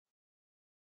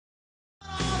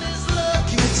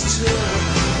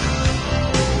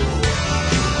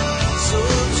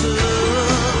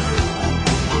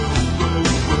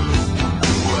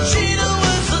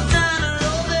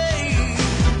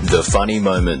funny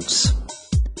moments.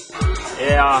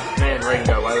 Yeah, me and Regan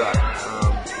go way back.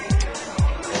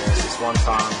 There's this one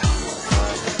time,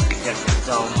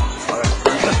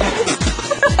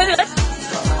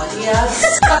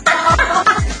 Yes.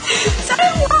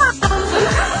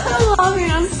 I'm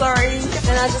laughing, I'm sorry.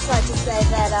 And I'd just like to say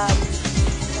that,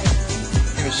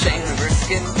 He was shaking the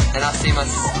skin, and I see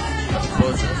myself.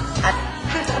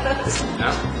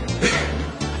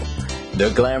 The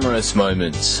glamorous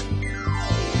moments.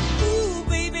 Ooh,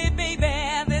 baby, baby,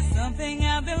 there's something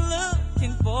I've been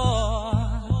looking for.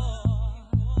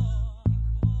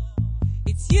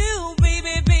 It's you,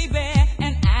 baby, baby,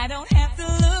 and I don't have to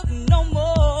look no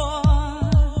more.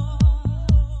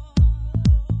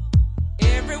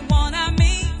 Everyone I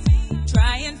meet,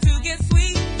 trying to get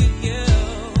sweet with you.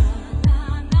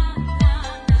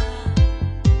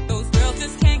 Those girls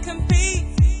just can't compete,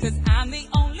 'cause I'm the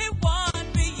only one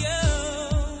for you.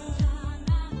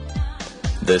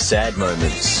 The sad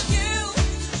moments.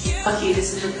 Lucky,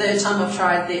 this is the third time I've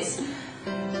tried this.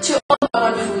 To all my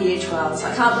wonderful Year 12s,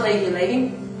 I can't believe you're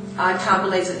leaving. I can't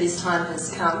believe that this time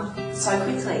has come so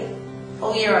quickly.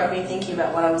 All year I've been thinking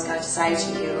about what I was going to say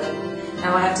to you, and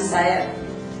now I have to say it.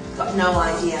 Got no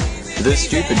idea. The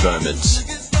stupid moments.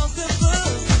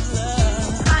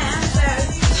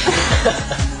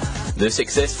 The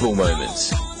successful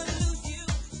moments.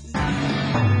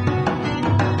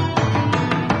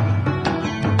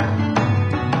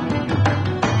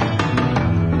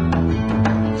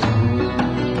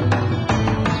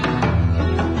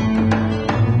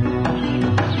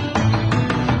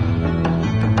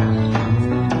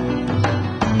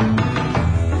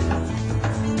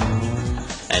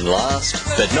 And last,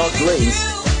 but not least,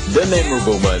 the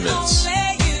memorable moments.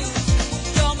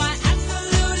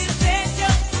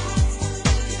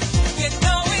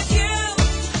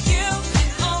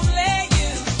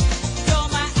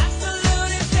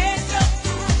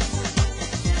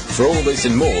 For all this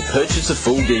and more, purchase a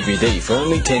full DVD for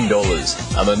only $10,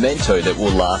 a memento that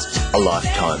will last a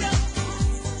lifetime.